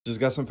Just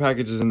got some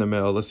packages in the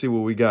mail. Let's see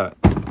what we got.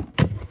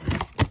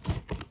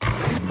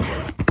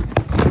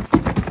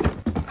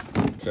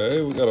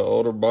 Okay, we got an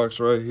older box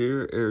right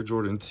here. Air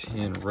Jordan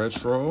 10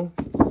 Retro.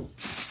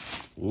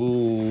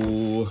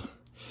 Ooh.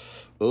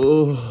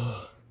 Ooh.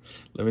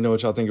 Let me know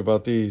what y'all think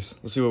about these.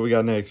 Let's see what we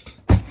got next.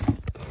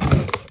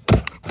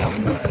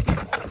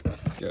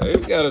 Okay,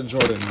 we got a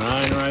Jordan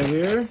 9 right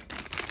here.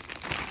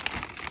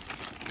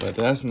 But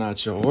that's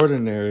not your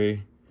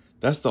ordinary.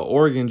 That's the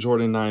Oregon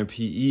Jordan 9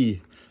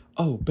 PE.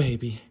 Oh,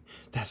 baby,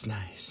 that's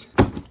nice.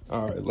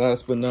 All right,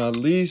 last but not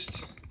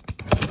least.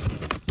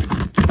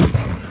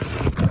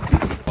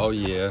 Oh,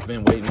 yeah, I've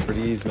been waiting for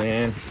these,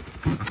 man.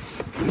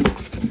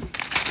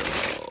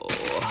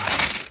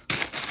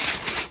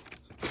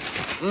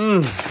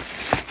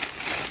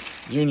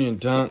 Union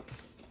Dunk.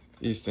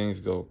 These things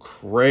go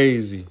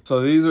crazy.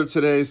 So these are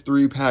today's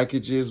 3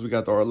 packages. We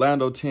got the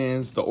Orlando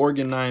 10s, the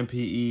Oregon 9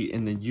 PE,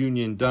 and the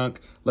Union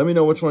Dunk. Let me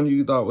know which one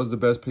you thought was the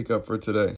best pickup for today.